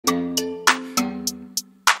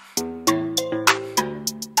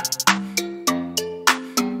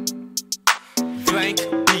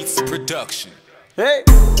Production. Hey,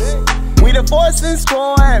 we the force and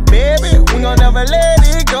squad, baby. We gon' never let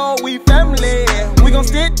it go. We family. We gon'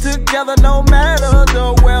 stick together no matter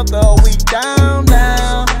the weather. We down.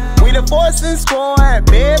 We the force and squad,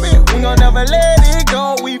 baby. We gon' never let it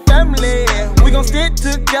go. We family. We gon' stick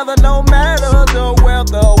together no matter the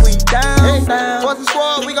weather. We down. Force and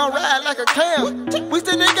squad, we gon' ride like a cam. We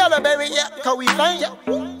still together, baby, yeah, cause we fam.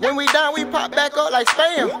 When we down, we pop back up like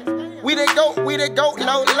spam. We the goat,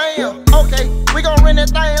 no lamb. Okay, we gon' run that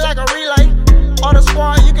thing like a relay. All the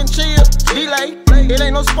squad, you can chill, delay. It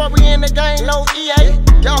ain't no sport, we in the game, no EA.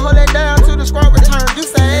 Y'all hold that down till the squad return, you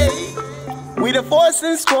say. We the force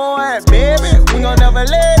and squad, baby. We gon' never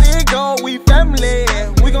let it go, we family.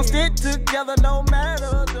 We gon' stick together no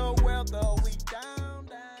matter the weather. We down.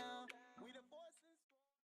 We the force and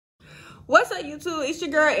squad. What's up, YouTube? It's your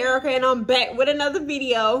girl, Erica, and I'm back with another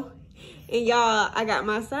video. And y'all, I got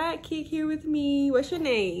my sidekick here with me. What's your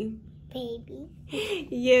name? Baby.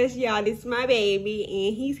 Yes, y'all, this is my baby,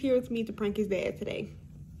 and he's here with me to prank his dad today.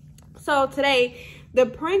 So today, the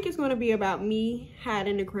prank is going to be about me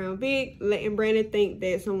hiding the Crown Vic, letting Brandon think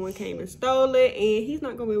that someone came and stole it, and he's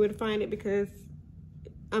not going to be able to find it because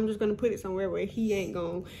I'm just going to put it somewhere where he ain't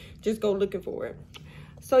going to just go looking for it.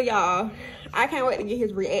 So y'all, I can't wait to get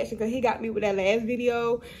his reaction because he got me with that last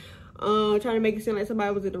video. Trying to make it seem like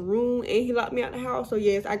somebody was in the room and he locked me out the house. So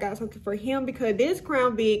yes, I got something for him because this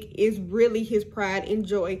Crown Vic is really his pride and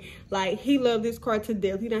joy. Like, he loved this car to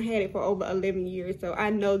death. He done had it for over 11 years. So I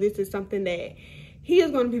know this is something that he is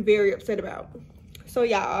going to be very upset about. So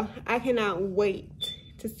y'all, I cannot wait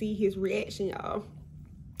to see his reaction, y'all.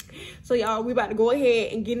 So y'all, we about to go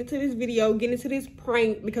ahead and get into this video, get into this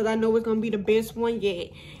prank because I know it's going to be the best one yet.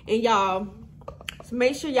 And y'all, so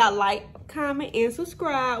make sure y'all like, comment, and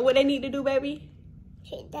subscribe. What they need to do, baby?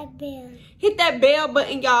 Hit that bell. Hit that bell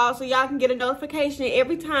button, y'all, so y'all can get a notification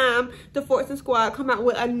every time the Force and Squad come out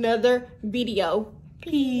with another video.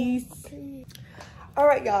 Peace. All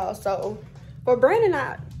right, y'all. So for Brandon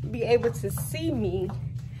not be able to see me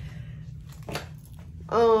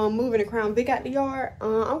moving the Crown Vic out the yard,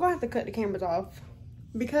 I'm gonna have to cut the cameras off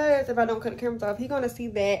because if I don't cut the cameras off, he's gonna see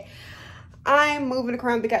that I'm moving the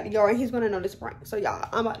Crown Vic out the yard and he's gonna know this prank. So y'all,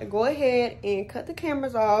 I'm about to go ahead and cut the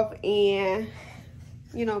cameras off and,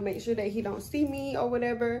 you know, make sure that he don't see me or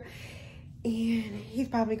whatever. And he's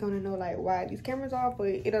probably gonna know like why these cameras off, but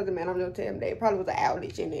it doesn't matter. I'm gonna tell him that it probably was an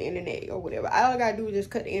outage in the internet or whatever. All I gotta do is just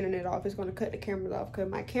cut the internet off. It's gonna cut the cameras off because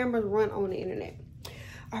my cameras run on the internet.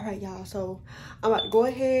 All right, y'all, so I'm about to go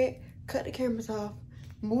ahead, cut the cameras off,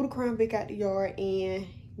 move the Crown Vic out the yard, and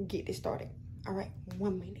get this started. All right,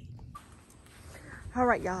 1 minute. All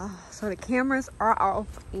right, y'all, so the cameras are off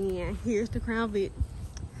and here's the Crown Vic.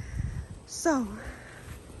 So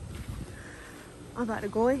I'm about to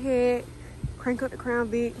go ahead, crank up the Crown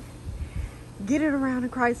Vic, get it around the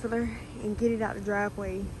Chrysler and get it out the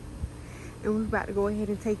driveway, and we're about to go ahead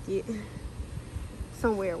and take it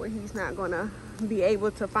somewhere where he's not gonna be able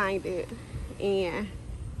to find it. And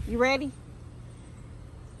you ready?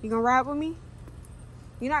 You gonna ride with me?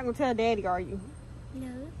 You're not gonna tell daddy, are you? No.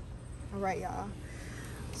 All right, y'all.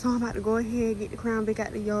 So I'm about to go ahead, get the Crown Vic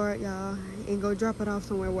out the yard, y'all, and go drop it off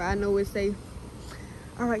somewhere where I know it's safe.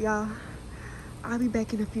 All right, y'all. I'll be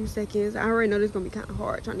back in a few seconds. I already know this is going to be kind of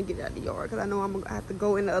hard trying to get it out of the yard because I know I'm going to have to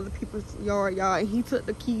go into other people's yard, y'all. And he took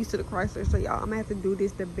the keys to the Chrysler. So, y'all, I'm going to have to do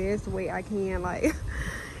this the best way I can. Like,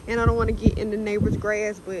 and I don't want to get in the neighbor's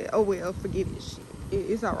grass, but, oh, well, forget it.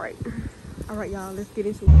 It's all right. All right, y'all, let's get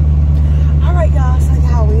into it. All right, y'all. So,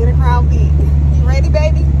 y'all, we in the Crown Vic. You ready,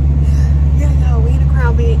 baby? Yeah, y'all, we in the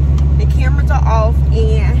Crown Vic. The cameras are off,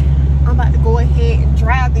 and I'm about to go ahead and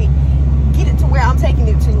drive it, get it to where I'm taking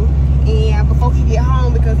it to, and before he get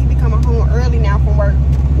home, because he be coming home early now from work.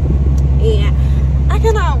 And I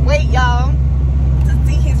cannot wait, y'all, to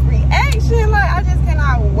see his reaction. Like, I just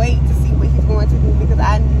cannot wait to see what he's going to do because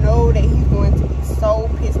I know that he's going to be so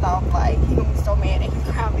pissed off. Like, he's gonna be so mad that he's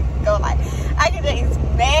Crown Vic to go. Like, I can just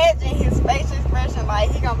imagine his facial expression. Like,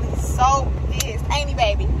 he's gonna be so pissed, ain't he,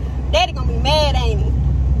 baby? Daddy gonna be mad, ain't he?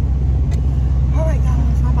 All right,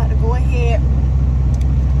 y'all, so I'm about to go ahead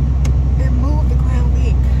and move the Crown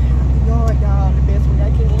Vic out the yard, y'all, the best way I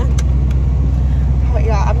can. All right,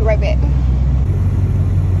 y'all, I'll be right back.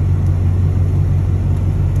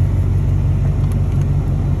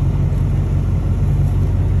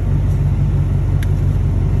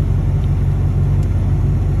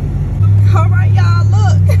 All right, y'all,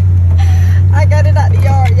 look. I got it out the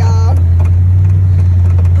yard, y'all.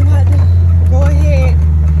 I'm about to go ahead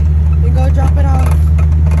and go drop it off.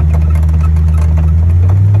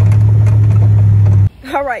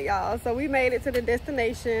 All right, y'all, so we made it to the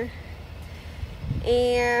destination.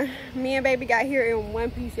 And me and baby got here in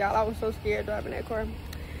one piece, y'all. I was so scared driving that car.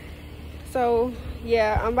 So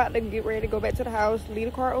yeah, I'm about to get ready to go back to the house, leave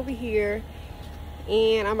the car over here,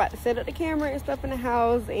 and I'm about to set up the camera and stuff in the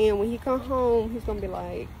house. And when he come home, he's gonna be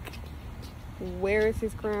like, where is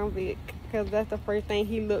his Crown Vic? Because that's the first thing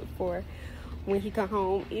he looked for when he come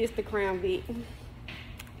home, is the Crown Vic.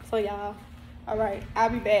 So y'all, all right,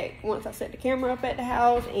 I'll be back once I set the camera up at the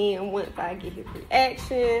house, and once I get his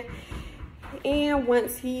reaction, and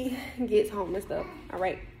once he gets home and stuff. All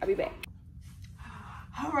right, I'll be back.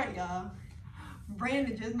 All right, y'all.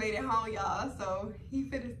 Brandon just made it home, y'all. So he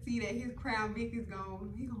finna see that his Crown Vic is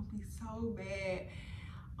gone. He gonna be so bad.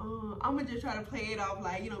 I'm gonna just try to play it off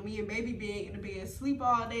like, you know, me and baby being in the bed asleep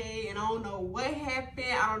all day, and I don't know what happened.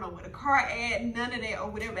 I don't know where the car at, none of that or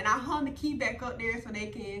whatever. And I hung the key back up there so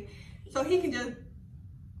he can just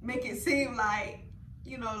make it seem like,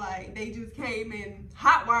 you know, like they just came and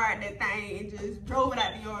hot wired that thing and just drove it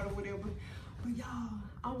out the yard or whatever. But y'all,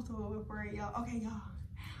 I'm so afraid, y'all. Okay, y'all,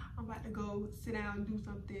 I'm about to go sit down and do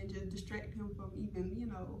something, just distract him from even, you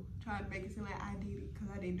know, trying to make it seem like I did it, because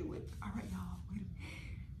I didn't do it. All right, y'all, wait a minute.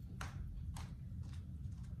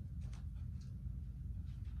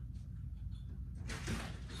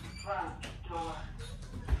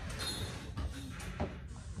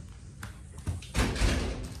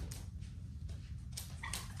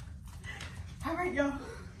 All right, y'all.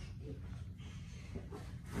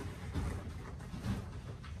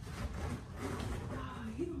 Oh,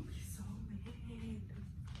 he gonna be so mad.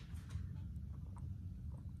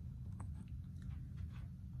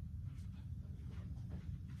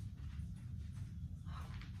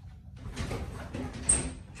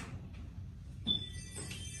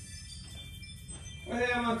 Where the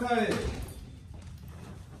hell my car is?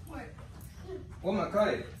 What? Where my car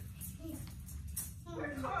is?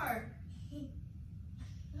 Where's the car?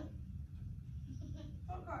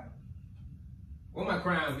 What car? Where my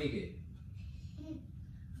Crown Vic at? I don't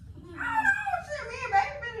know. Shit, me and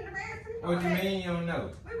baby been in the bed sleeping. What you mean you don't know?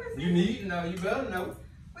 You need to know. You better know.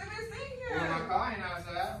 We've been sitting here. Where my car ain't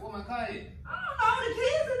outside? Where my car is? I don't know. The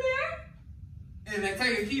kids are there. And they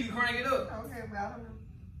take the key to crank it up. Okay, but I don't know.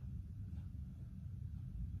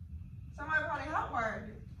 Somebody probably hot wired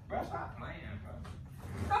it. Bro, stop playing, bro.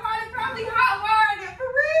 Somebody probably hot wired it for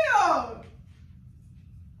real.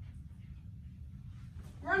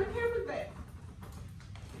 Run the cameras back.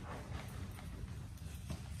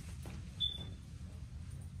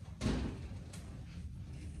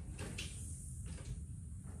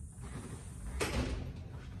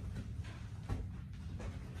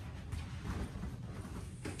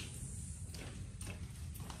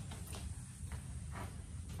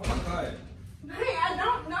 Where my car is? Man, I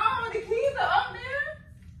don't know. The keys are up there.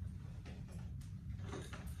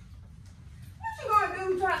 What you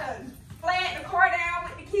gonna do? Try to flag the car down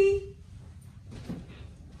with the key?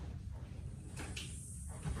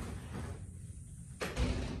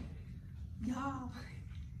 Y'all,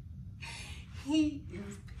 he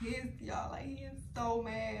is pissed, y'all. Like, he is so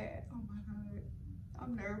mad. Oh my God.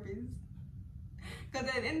 I'm nervous. Because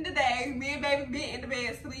at the end of the day, me and baby been in the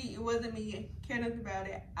bed asleep. It wasn't me. Care nothing about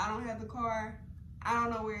it. I don't have the car. I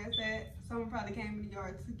don't know where it's at. Someone probably came in the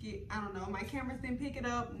yard, took it. I don't know. My cameras didn't pick it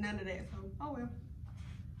up. None of that. So, oh well.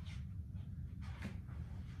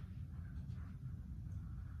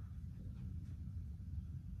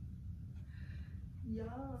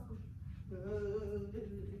 Y'all.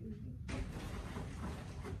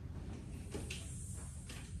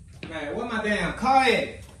 Man, where my damn car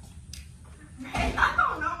at? Man, I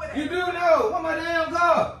don't know what that You is. do know. Where my damn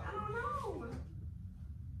car? I don't know.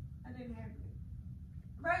 I didn't have it.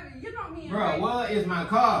 Baby, you know me and Bro, baby. where is my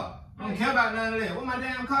car? I don't care about none of that. Where my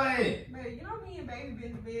damn car at? Baby, you know me and baby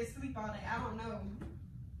been in the bed sleep all day. I don't know.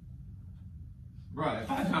 Bro,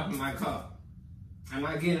 if I jump in my car and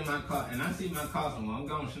I get in my car and I see my car somewhere, I'm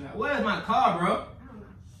going to snap. Where's my car, bro? I don't know.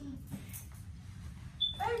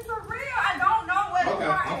 Baby, for real, I don't know what Okay, the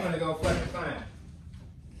car I'm is. gonna go fucking find.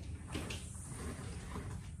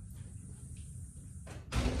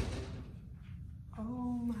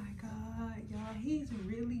 Oh my God, y'all, he's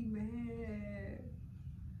really mad.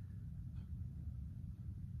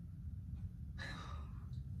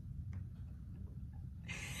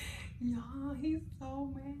 Y'all, he's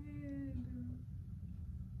so mad.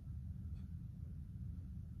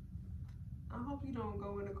 I hope you don't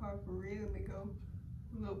go in the car for real and go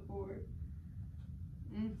look for it.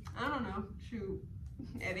 I don't know. Shoot.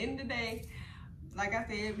 At the end of the day, like I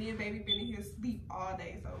said, me and baby been in here sleep all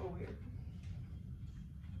day, so weird.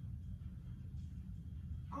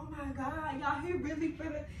 Oh my God, y'all, he really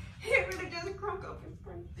just crunk up his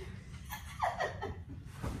screen.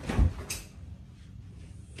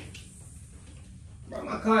 Where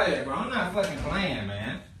my car at, bro? I'm not fucking playing,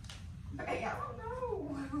 man. Hey, I don't know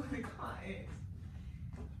where the car is.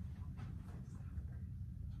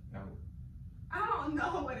 No. I don't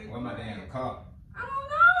know where the car Where my damn car? I don't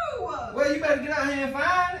know. Well, you better get out here and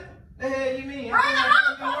find it. The hell you mean? Brandon,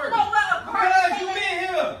 I'm supposed to know where the car is. Because you been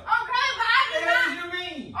here. Okay, but I The did hell not. you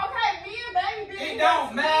mean? Okay, me and baby did. It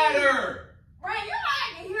don't matter. Brandon, you know I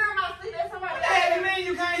can hear in my sleep that somebody. What the hell you mean?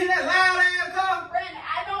 You can't hear that loud ass car? Brandon,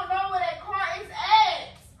 I don't know where that car is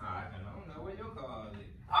at. Alright, I don't know where your car is.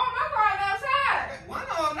 Oh, my car is outside. One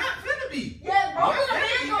of them not finna be. Yeah, both of them One is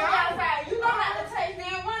finna be gonna be gone. outside. You don't have to take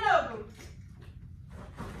them one of them.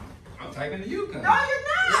 I'm taking the Yukon. No, you're not.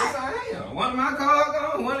 Yes, I am. One of my cars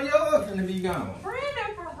gone, one of yours finna be gone.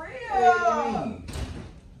 Brandon, for What real. the hell you mean?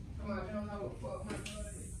 Come on, you don't know what the fuck my car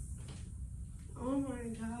is. Oh my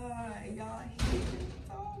God, y'all, he's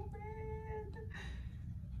so bad.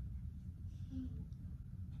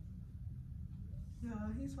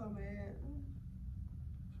 Y'all, he's so mad.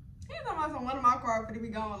 He's talking about one of my cars finna be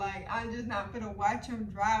gone. Like, I'm just not finna watch him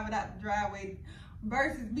drive it out the driveway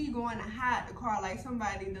versus me going to hide the car like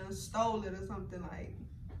somebody done stole it or something. Like,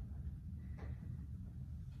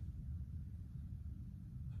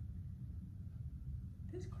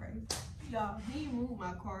 it's crazy. Y'all, he ain't moved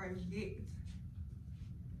my car yet.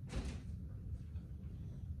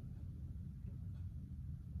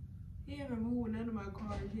 He haven't moved none of my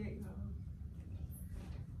cars yet, y'all.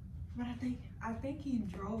 But I think he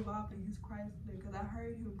drove off in his Chrysler because I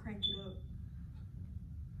heard him crank it up.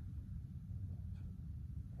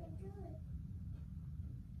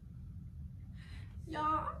 Y'all,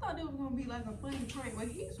 I thought it was gonna be like a funny prank, but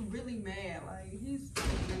he's really mad. Like, he's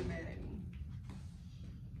really mad at me.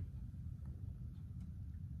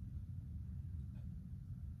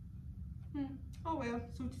 Oh well,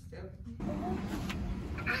 suit yourself.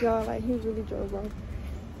 Y'all, like, he really drove off.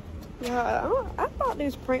 Y'all, I thought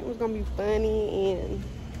this prank was gonna be funny and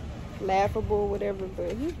laughable, whatever,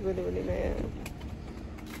 but he's really, really mad.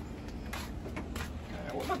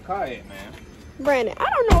 Man, where my car at, man? Brandon, I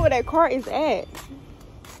don't know where that car is at.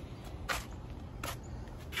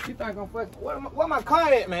 You think I'm fucking... Where my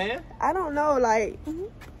car at, man? I don't know, like...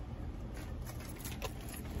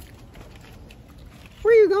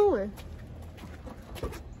 Where you going?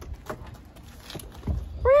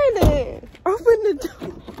 Brandon, open the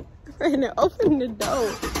door. Brandon, open the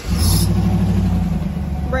door.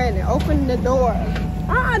 Brandon, open the door.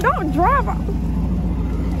 Don't drive off.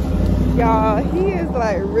 Y'all, he is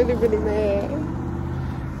like really, really mad.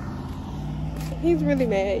 He's really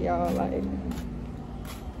mad, y'all. Like,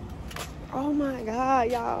 oh my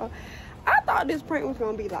God, y'all. I thought this prank was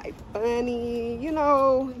gonna be like funny, you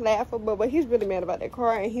know, laughable, but he's really mad about that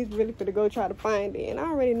car and he's really finna go try to find it. And I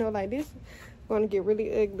already know, like, this is gonna get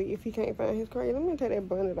really ugly if he can't find his car. Let me take that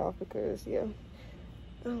bonnet off because, yeah,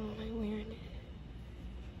 I don't like wearing it.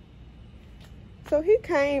 So he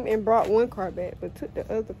came and brought one car back, but took the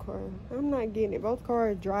other car. I'm not getting it. Both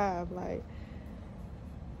cars drive, like.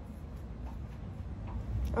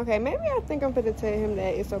 Okay, maybe I think I'm gonna tell him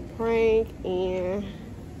that it's a prank, and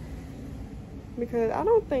because I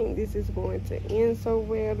don't think this is going to end so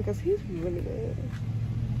well because he's really mad.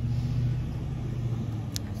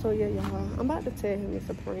 So yeah, y'all, I'm about to tell him it's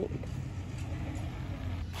a prank.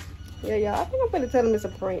 Yeah, y'all, I think I'm gonna tell him it's a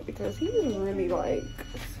prank because he's really like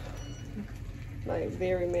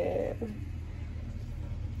very mad.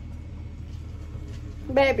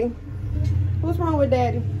 Baby, what's wrong with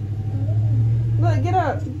daddy? Look, get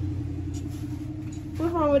up.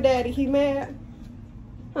 What's wrong with daddy? He mad?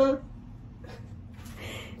 Huh?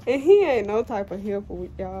 And he ain't no type of help with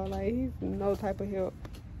y'all. Like, he's no type of help.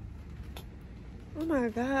 Oh my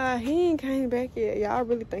God, he ain't came back yet. Y'all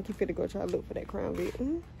really think he finna go try to look for that Crown Vic?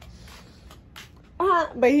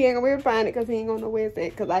 But he ain't gonna be able to find it because he ain't gonna know where it's at.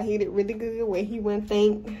 Because I hid it really good where he wouldn't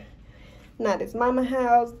think. Not his mama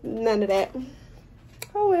house, none of that.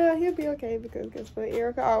 Oh well, he'll be okay because guess what?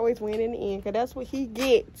 Erica always win in the end because that's what he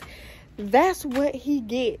gets. That's what he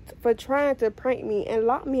gets for trying to prank me and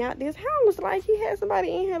lock me out this house. Like, he had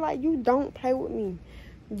somebody in here like, you don't play with me.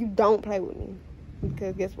 You don't play with me.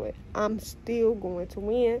 Because guess what? I'm still going to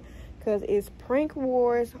win because it's prank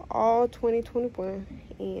wars all 2021.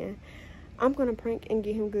 And I'm going to prank and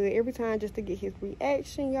get him good every time just to get his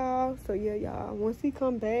reaction, y'all. So yeah, y'all, once he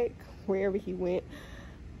come back, wherever he went,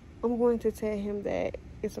 I'm going to tell him that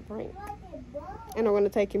it's a prank. And I'm going to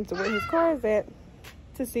take him to where his car is at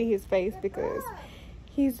to see his face because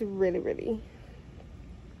he's really, really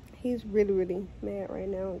mad right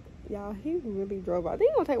now. Y'all, he really drove out. They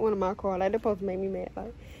gonna take one of my cars. Like, they're supposed to make me mad.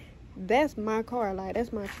 Like, that's my car. Like,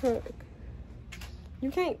 that's my truck.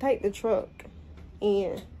 You can't take the truck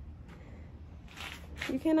and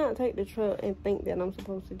You cannot take the truck and think that I'm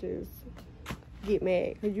supposed to just get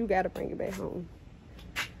mad because you got to bring it back home.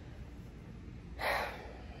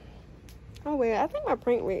 Oh, well, I think my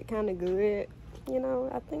prank went kind of good. You know,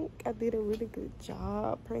 I think I did a really good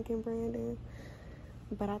job pranking Brandon.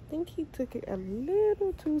 But I think he took it a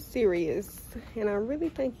little too serious. And I really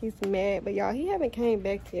think he's mad. But, y'all, he haven't came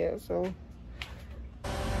back yet, so.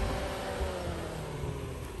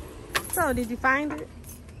 So, did you find it?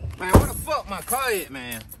 Man, where the fuck my car at,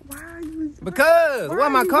 man? Why are you... Because, where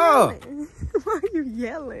my car? Why are you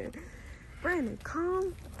yelling? Brandon,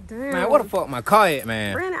 calm down. Man, where the fuck my car at,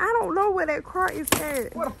 man? Brandon, I don't know where that car is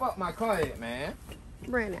at. Where the fuck my car at, man?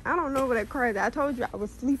 Brandon, I don't know where that car is at. I told you I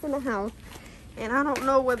was asleep in the house, and I don't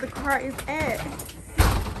know where the car is at.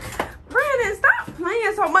 Brandon, stop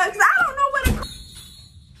playing so much, 'cause I don't know where the car...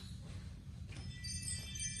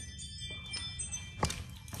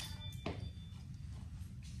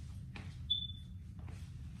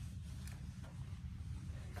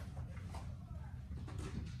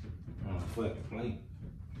 Fucking plane.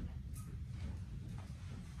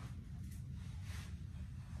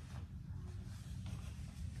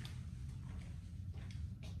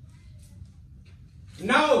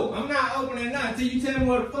 No, I'm not opening nothing until you tell me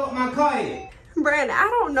where the fuck my car is. Brandon, I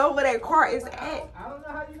don't know where that car is at. I don't know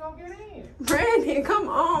how you gonna get in. Brandon, come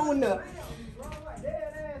on. Nobody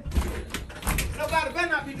better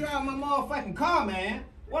not be driving my motherfucking car, man.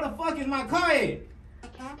 Where the fuck is my car at? I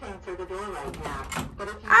can't answer the door right now, but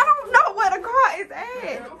if you... I don't know where the car is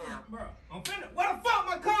at. Bro, I'm finna, where the fuck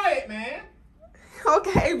my car at, man?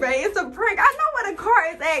 Okay, babe, it's a prank. I know where the car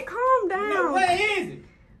is at. Calm down. No, where is it?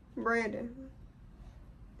 Brandon,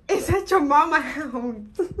 it's at your mama's house. Open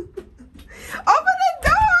the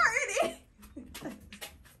door. It is.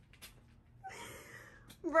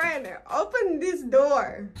 Brandon, open this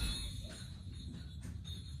door.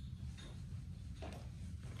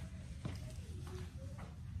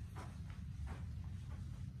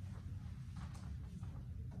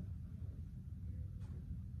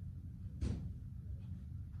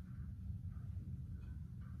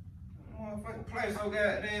 Motherfucking place so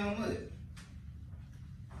goddamn much.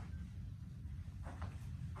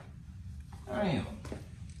 Damn.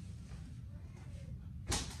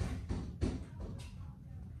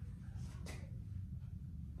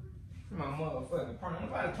 My motherfucking prank.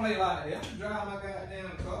 Nobody play like that. I'm drive my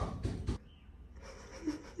goddamn car.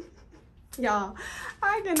 Y'all,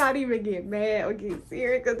 I cannot even get mad or get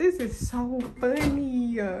serious because this is so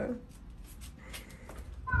funny.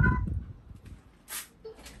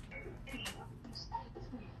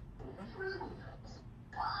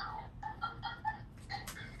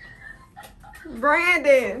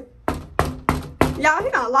 Brandon, y'all, he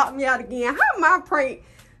done locked me out again. How my prank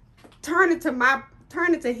turn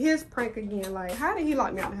into his prank again? Like, how did he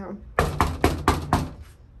lock me out of him?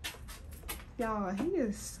 Y'all, he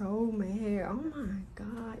is so mad. Oh my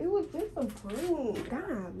god, it was just a prank.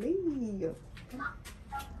 Golly.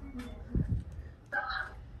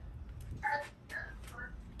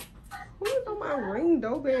 Who's on my ring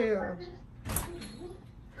doorbell?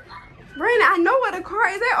 Brandon, I know where the car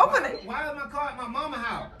is at. Open it. Why is my car at my mama's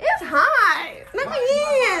house? It's hot. Let me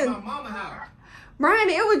in. My mama's house.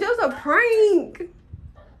 Brandon, it was just a prank.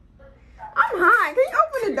 I'm hot. Can you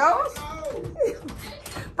open the door? No.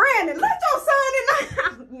 Brandon, let your son in the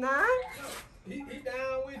house. Nah. He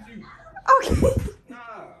down with you. Okay. Nah.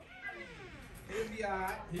 He'll be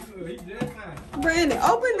alright. He just fine. Brandon,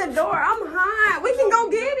 open the door. I'm hot. We can go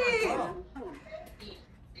get it.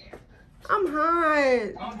 I'm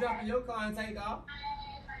hot. I'm dropping your car and take off.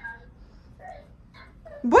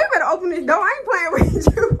 Boy, you better open this door. I ain't playing with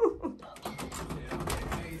you.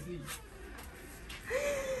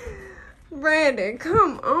 Brandon,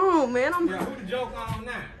 come on, man. I'm Yeah, who the joke on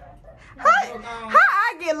now? how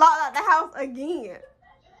I get locked out the house again?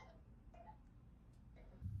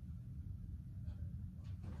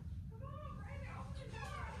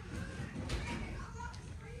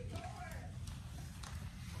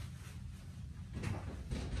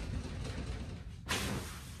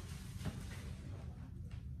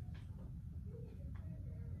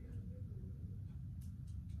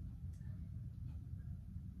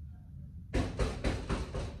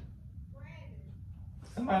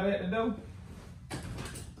 Somebody at the door?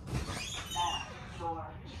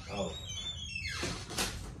 Oh.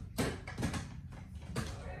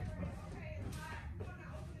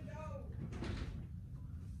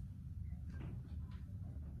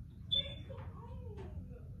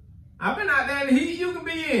 I've been out there in the heat, you can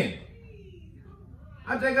be in.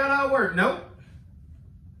 I just got out of work. Nope.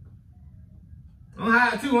 I'm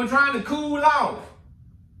hot too. I'm trying to cool off.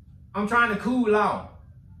 I'm trying to cool off.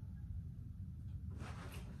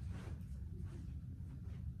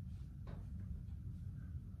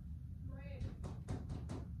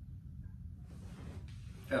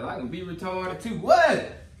 Hell, I can be retarded too.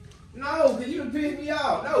 What? No, cause you done pissed me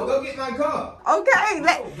off. No, go get my car. Okay,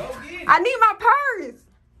 No, go get it. I need my purse.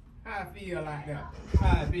 How I feel like that?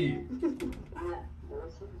 How I feel?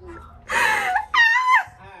 How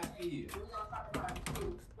I feel?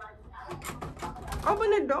 Open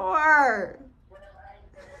the door.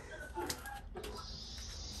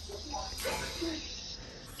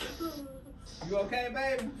 You okay,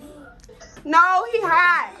 baby? No, he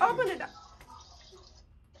hot. Open the door.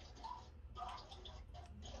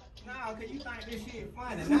 No, cause you think this shit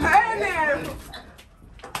funny. Hey, man.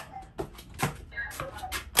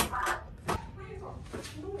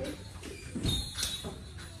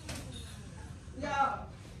 Y'all.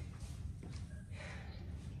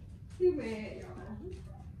 You mad, y'all.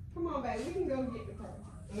 Come on, baby. We can go get the car.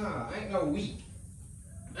 Nah, ain't no week.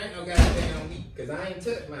 Ain't no goddamn week, cause I ain't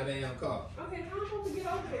touched my damn car. Okay, how am I supposed to get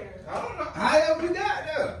over there? I don't know. However you got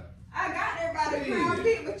there. I got there by the Crown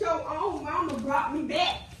Vic, but your own mama brought me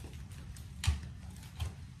back.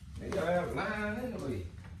 They gotta have a line anyway.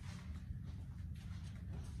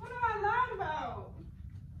 What am I lying about?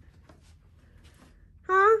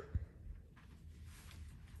 Huh?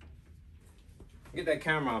 Get that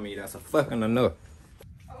camera on me. That's a fucking enough.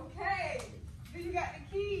 Okay. Do you got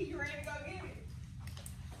the key? You ready to go get it?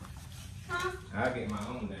 Huh? I'll get my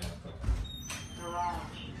own damn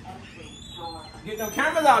car. Get no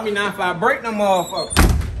cameras on me now if I break them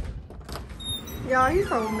motherfuckers. Y'all, he's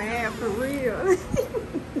so mad for real.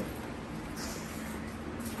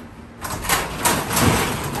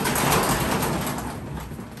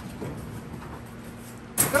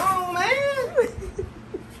 Come on, man.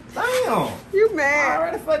 Damn. You mad.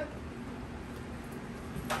 Already fuck.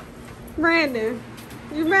 Brandon,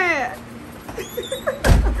 you mad?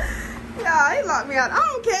 Y'all, he locked me out. I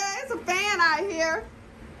don't care. It's a fan out here.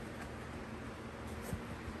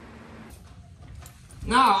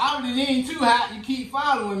 No, I was ain't too hot. You keep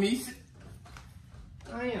following me.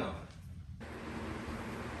 Damn.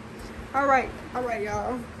 All right,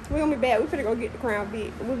 y'all. We're gonna be back. We finna go get the Crown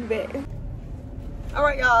Vic. We'll be back. All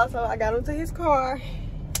right, y'all. So I got into his car.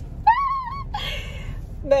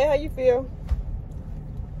 Babe, how you feel?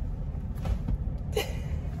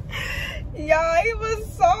 Y'all, he was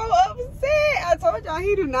so upset. I told y'all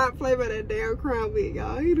he do not play by that damn Crown Vic,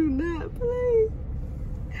 y'all. He do not play.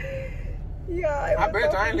 Yeah, I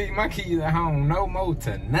bet you I ain't leave my keys at home no more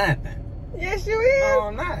to nothing. Yes, you is. No,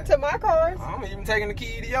 I'm not. To my cars. I'm even taking the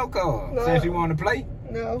key to your car. No. Since you want to play.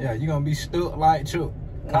 No. Yeah, you gonna be stuck like Chuck.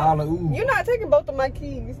 Call a Uber. You're not taking both of my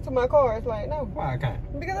keys to my cars, like, no. Why I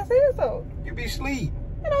can't? Because I said so. You be asleep.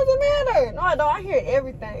 It doesn't matter. No, I don't. I hear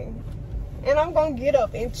everything. And I'm gonna get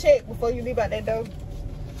up and check before you leave out that door.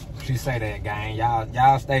 She say that, gang.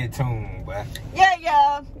 Y'all stay tuned, but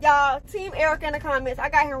Yeah, y'all. Team Eric in the comments. I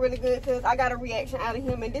got him really good because I got a reaction out of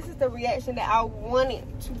him, and this is the reaction that I wanted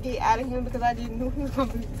to get out of him because I just knew he was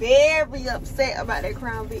gonna be very upset about that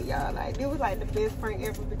Crown Vic, y'all. Like, it was like the best prank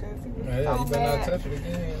ever because he was so mad. touch it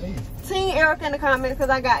again. Team Eric in the comments because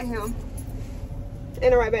I got him.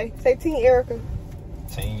 And all right, babe. Say Team Erica.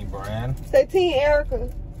 Team Brian. Say Team Erica.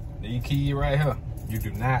 These keys right here. You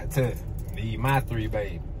do not touch. Need my 3,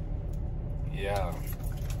 babe. Yeah.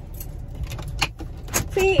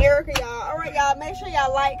 Team Erica, y'all. All right, y'all. Make sure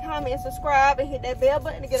y'all like, comment, subscribe, and hit that bell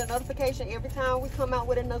button to get a notification every time we come out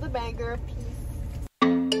with another banger. Peace.